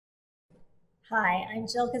Hi, I'm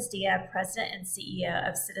Jill Castilla, President and CEO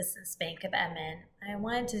of Citizens Bank of Edmond. I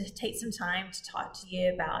wanted to take some time to talk to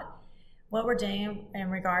you about what we're doing in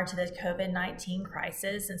regard to the COVID-19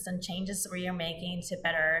 crisis and some changes we are making to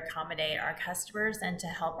better accommodate our customers and to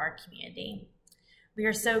help our community. We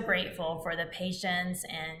are so grateful for the patience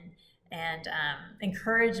and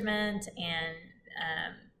encouragement and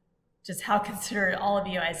just how considerate all of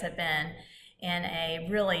you guys have been in a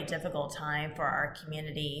really difficult time for our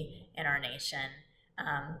community and our nation.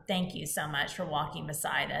 Thank you so much for walking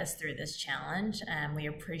beside us through this challenge. We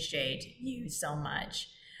appreciate you so much.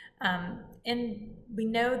 And we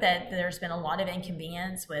know that there's been a lot of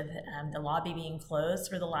inconvenience with the lobby being closed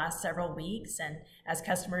for the last several weeks. And as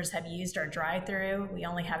customers have used our drive-thru, we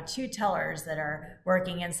only have 2 tellers that are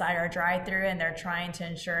working inside our drive-thru, and they're trying to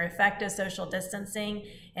ensure effective social distancing.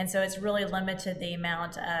 And so it's really limited the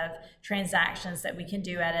amount of transactions that we can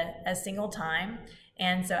do at a single time.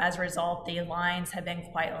 And so as a result, the lines have been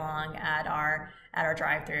quite long at our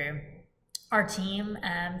drive-thru. Our team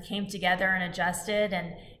came together and adjusted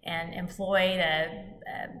and employed a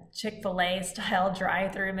Chick-fil-A style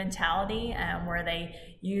drive-thru mentality where they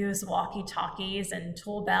use walkie-talkies and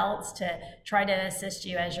tool belts to try to assist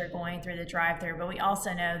you as you're going through the drive-thru. But we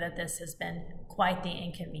also know that this has been quite the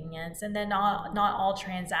inconvenience, and then not all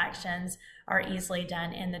transactions are easily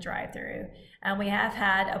done in the drive-thru. We have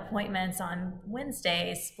had appointments on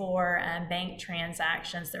Wednesdays for bank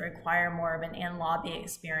transactions that require more of an in-lobby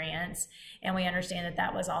experience, and we understand that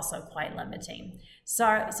that was also quite limiting.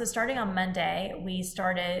 So starting on Monday, we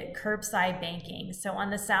started curbside banking. So on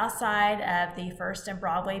the south side of the First and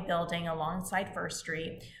Broadway building alongside First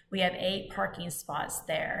Street, we have 8 parking spots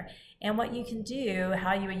there. And what you can do,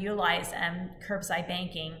 how you would utilize curbside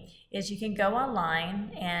banking, is you can go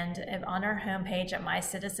online and on our homepage at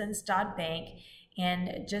mycitizens.bank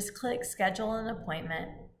and just click schedule an appointment,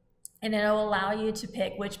 and it'll allow you to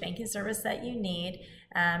pick which banking service that you need.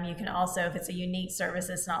 You can also, if it's a unique service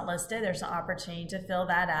that's not listed, there's an opportunity to fill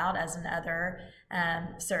that out as another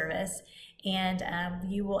service. And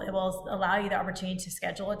it will allow you the opportunity to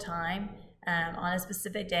schedule a time on a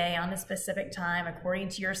specific day, on a specific time, according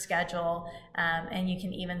to your schedule, and you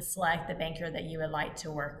can even select the banker that you would like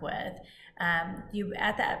to work with.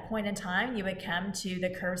 At that point in time, you would come to the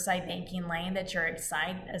curbside banking lane that you're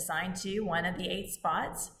assigned to, one of the 8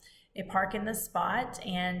 spots. You park in the spot,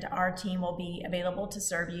 and our team will be available to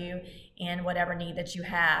serve you in whatever need that you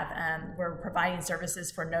have. We're providing services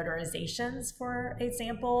for notarizations, for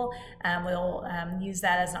example. We'll use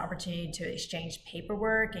that as an opportunity to exchange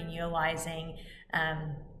paperwork and utilizing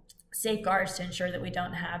safeguards to ensure that we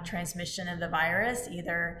don't have transmission of the virus,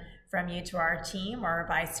 either from you to our team or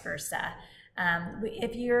vice versa.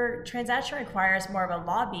 If your transaction requires more of a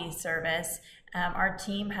lobby service, our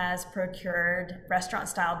team has procured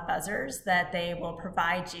restaurant-style buzzers that they will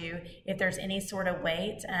provide you if there's any sort of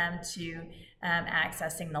wait to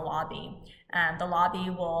accessing the lobby. The lobby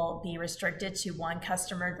will be restricted to 1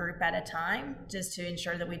 customer group at a time, just to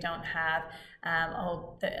ensure that we don't have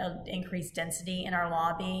increased density in our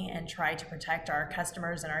lobby, and try to protect our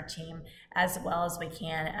customers and our team as well as we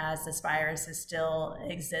can, as this virus still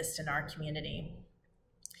exists in our community.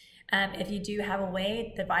 If you do have a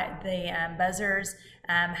wait, the buzzers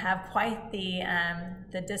have quite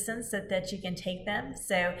the distance that you can take them.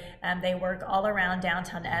 So they work all around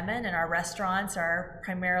downtown Edmond, and our restaurants are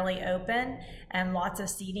primarily open, and lots of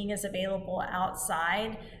seating is available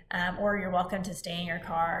outside, or you're welcome to stay in your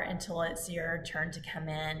car until it's your turn to come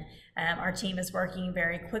in. Our team is working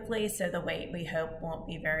very quickly, so the wait, we hope, won't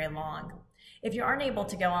be very long. If you aren't able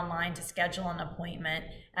to go online to schedule an appointment,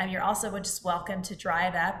 you're also just welcome to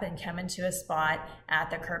drive up and come into a spot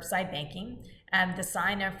at the curbside banking. The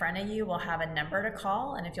sign in front of you will have a number to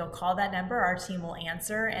call, and if you'll call that number, our team will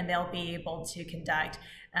answer, and they'll be able to conduct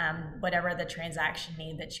whatever the transaction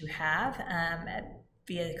need that you have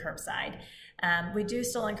via curbside. We do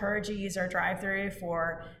still encourage you to use our drive-thru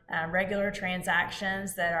for regular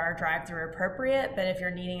transactions that are drive-thru appropriate, but if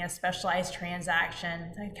you're needing a specialized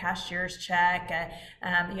transaction, a cashier's check,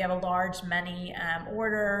 you have a large money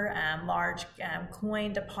order, large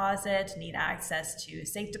coin deposit, need access to a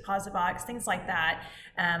safe deposit box, things like that,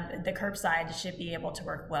 the curbside should be able to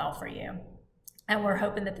work well for you. And we're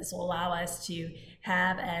hoping that this will allow us to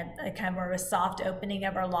have a kind of more of a soft opening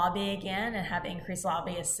of our lobby again and have increased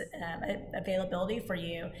lobby availability for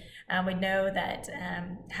you. We know that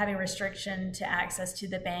having restriction to access to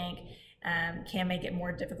the bank can make it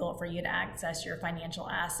more difficult for you to access your financial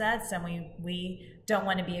assets, and we don't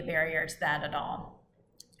want to be a barrier to that at all.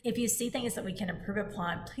 If you see things that we can improve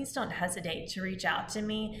upon, please don't hesitate to reach out to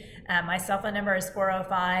me. My cell phone number is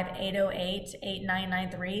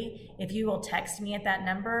 405-808-8993. If you will text me at that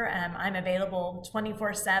number, I'm available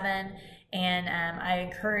 24/7. And I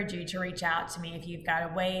encourage you to reach out to me if you've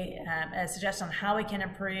got a suggestion on how we can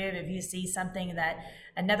improve. If you see something that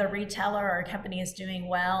another retailer or company is doing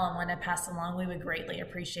well and want to pass along, we would greatly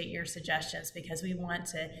appreciate your suggestions, because we want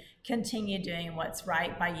to continue doing what's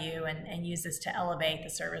right by you and use this to elevate the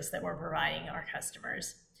service that we're providing our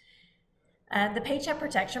customers. The Paycheck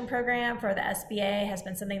Protection Program for the SBA has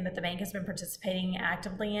been something that the bank has been participating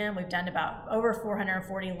actively in. We've done about over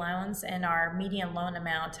 440 loans, and our median loan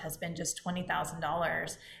amount has been just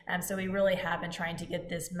 $20,000. So we really have been trying to get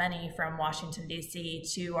this money from Washington, D.C.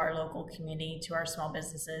 to our local community, to our small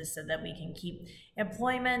businesses, so that we can keep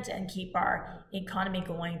employment and keep our economy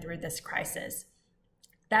going through this crisis.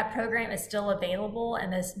 That program is still available,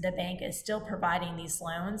 and the bank is still providing these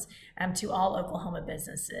loans to all Oklahoma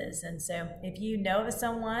businesses. And so if you know of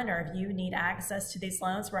someone or if you need access to these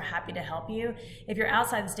loans, we're happy to help you. If you're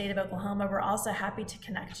outside the state of Oklahoma, we're also happy to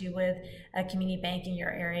connect you with a community bank in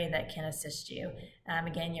your area that can assist you.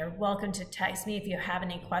 Again, you're welcome to text me if you have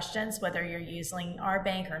any questions, whether you're using our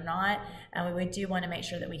bank or not. We do want to make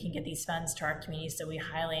sure that we can get these funds to our community, so we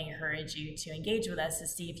highly encourage you to engage with us to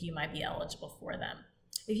see if you might be eligible for them.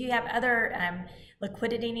 If you have other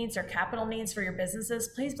liquidity needs or capital needs for your businesses,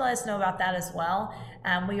 please let us know about that as well.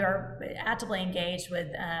 We are actively engaged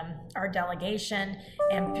with our delegation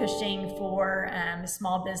and pushing for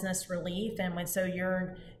small business relief. And so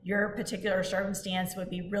your particular circumstance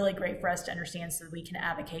would be really great for us to understand, so that we can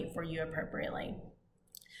advocate for you appropriately.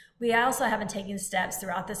 We also have been taking steps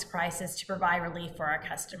throughout this crisis to provide relief for our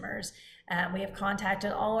customers. We have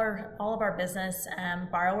contacted all of our business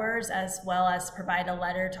borrowers, as well as provide a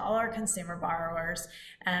letter to all our consumer borrowers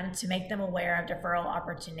to make them aware of deferral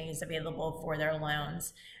opportunities available for their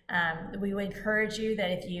loans. We would encourage you that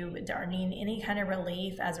if you are needing any kind of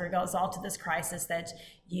relief as a result of this crisis, that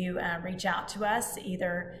you reach out to us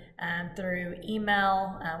either through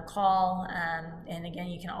email, call, and again,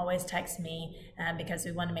 you can always text me because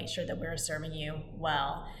we want to make sure that we're serving you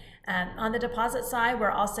well. On the deposit side,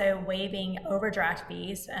 we're also waiving overdraft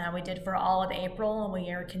fees. We did for all of April, and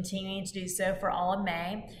we are continuing to do so for all of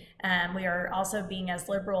May. We are also being as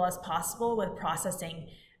liberal as possible with processing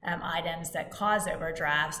items that cause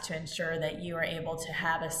overdrafts to ensure that you are able to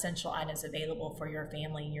have essential items available for your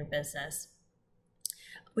family and your business.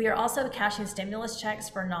 We are also cashing stimulus checks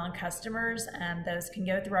for non-customers. Those can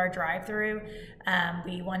go through our drive-through.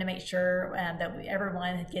 We want to make sure that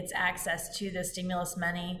everyone gets access to the stimulus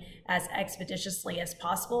money as expeditiously as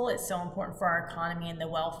possible. It's so important for our economy and the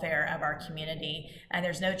welfare of our community. And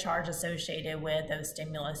there's no charge associated with those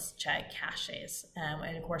stimulus check cashes.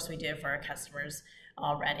 And of course, we do it for our customers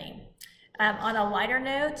already. On a lighter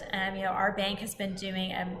note, our bank has been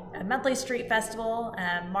doing a monthly street festival,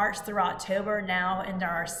 March through October, now into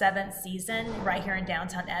our 7th season right here in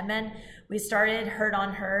downtown Edmond. We started Hurd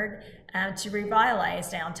on Hurd to revitalize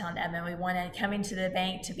downtown Edmond. We wanted coming to the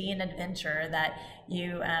bank to be an adventure, that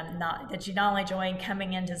you not only enjoyed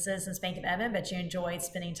coming into Citizens Bank of Edmond, but you enjoyed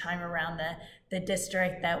spending time around the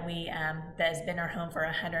district that has been our home for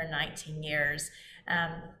 119 years.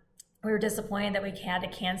 We were disappointed that we had to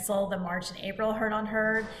cancel the March and April Hurd on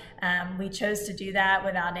Hurd. We chose to do that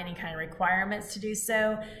without any kind of requirements to do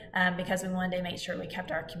so because we wanted to make sure we kept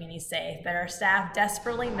our community safe. But our staff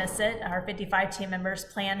desperately miss it. Our 55 team members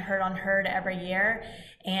plan Hurd on Hurd every year.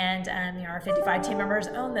 And our 55 team members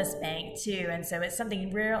own this bank too, and so it's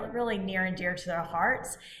something really near and dear to their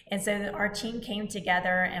hearts. And so our team came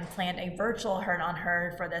together and planned a virtual Hurd on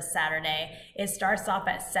Hurd for this Saturday. It starts off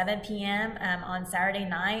at 7 p.m. On Saturday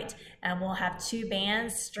night, and we'll have 2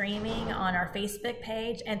 bands streaming on our Facebook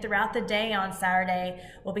page. And throughout the day on Saturday,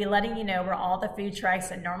 we'll be letting you know where all the food trucks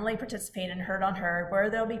that normally participate in Hurd on Hurd,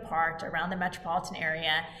 where they'll be parked around the metropolitan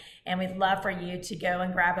area. And we'd love for you to go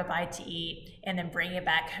and grab a bite to eat and then bring it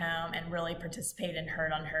back home and really participate in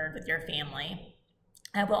Hurd on Hurd with your family.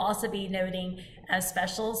 We'll also be noting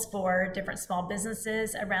specials for different small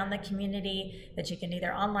businesses around the community that you can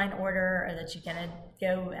either online order, or that you can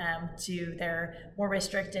go to their more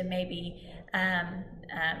restricted, maybe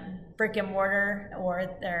brick and mortar,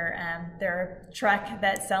 or their truck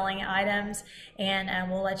that's selling items,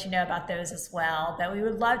 and we'll let you know about those as well. But we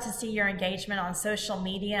would love to see your engagement on social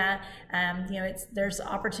media. There's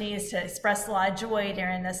opportunities to express a lot of joy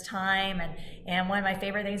during this time, and one of my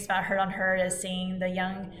favorite things about Hurd on Hurd is seeing the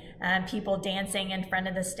young people dancing sing in front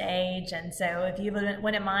of the stage. And so if you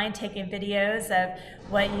wouldn't mind taking videos of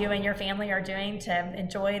what you and your family are doing to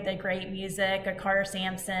enjoy the great music of Carter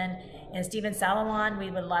Sampson and Stephen Salomon,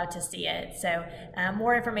 we would love to see it. So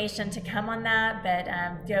more information to come on that,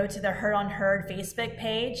 but go to the Hurd on Hurd Facebook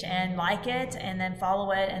page and like it, and then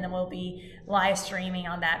follow it, and then we'll be live streaming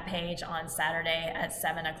on that page on Saturday at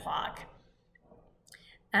 7 o'clock.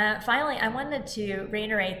 Finally, I wanted to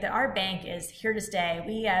reiterate that our bank is here to stay.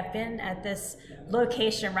 We have been at this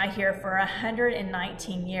location right here for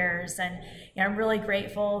 119 years, and I'm really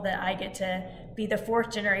grateful that I get to be the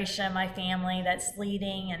fourth generation of my family that's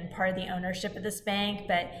leading and part of the ownership of this bank.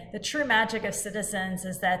 But the true magic of Citizens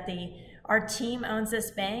is that our team owns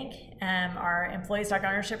this bank. Our employee stock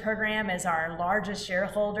ownership program is our largest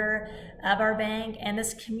shareholder of our bank, and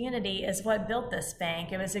this community is what built this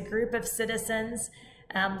bank. It was a group of citizens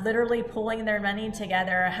literally pulling their money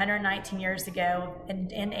together 119 years ago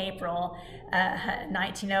in April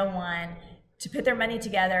 1901 to put their money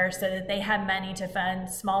together so that they had money to fund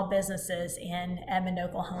small businesses in Edmond,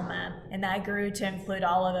 Oklahoma. And that grew to include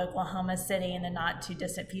all of Oklahoma City in the not too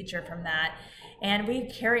distant future from that. And we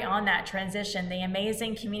carry on that transition, the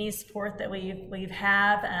amazing community support that we've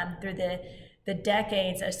had through the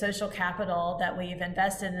decades of social capital that we've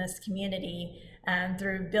invested in this community.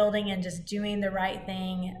 Through building and just doing the right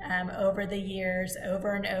thing over the years,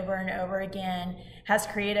 over and over and over again, has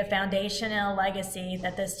created a foundation and a legacy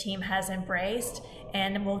that this team has embraced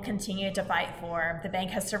and will continue to fight for. The bank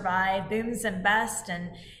has survived booms and busts and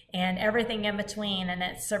everything in between, and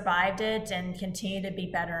it's survived it and continue to be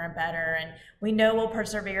better and better. And we know we'll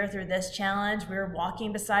persevere through this challenge. We're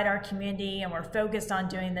walking beside our community, and we're focused on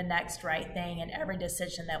doing the next right thing in every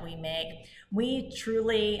decision that we make. We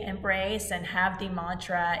truly embrace and have the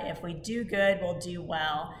mantra, if we do good, we'll do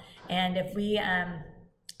well. And if we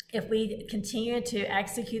continue to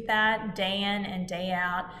execute that day in and day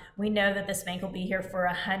out, we know that this bank will be here for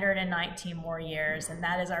 119 more years, and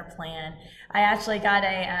that is our plan. I actually got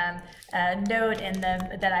a note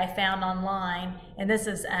that I found online, and this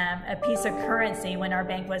is a piece of currency when our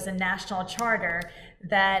bank was a national charter,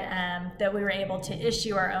 that we were able to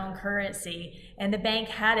issue our own currency. And the bank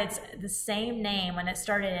had the same name when it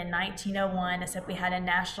started in 1901, except we had a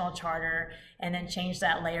national charter and then changed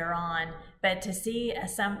that later on. But to see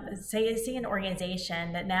an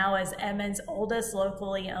organization that now is Edmond's oldest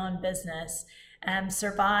locally owned business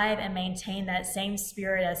survive and maintain that same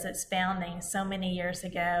spirit as its founding so many years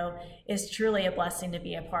ago is truly a blessing to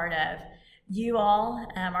be a part of. You all,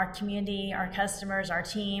 our community, our customers, our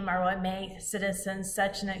team are what make Citizens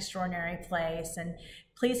such an extraordinary place. And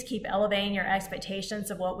please keep elevating your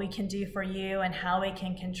expectations of what we can do for you and how we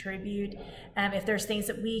can contribute. If there's things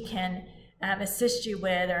that we can assist you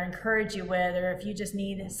with or encourage you with, or if you just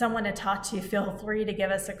need someone to talk to, feel free to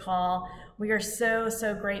give us a call. We are so,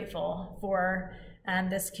 so grateful for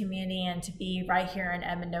this community and to be right here in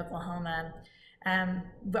Edmond, Oklahoma.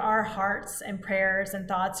 Our hearts and prayers and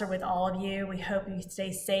thoughts are with all of you. We hope you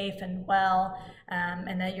stay safe and well,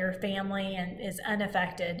 and that your family is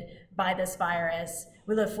unaffected by this virus.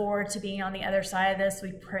 We look forward to being on the other side of this.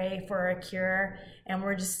 We pray for a cure, and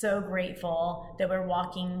we're just so grateful that we're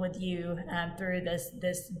walking with you through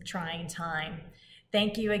this trying time.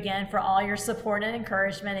 Thank you again for all your support and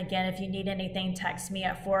encouragement. Again, if you need anything, text me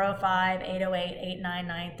at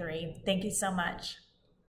 405-808-8993. Thank you so much.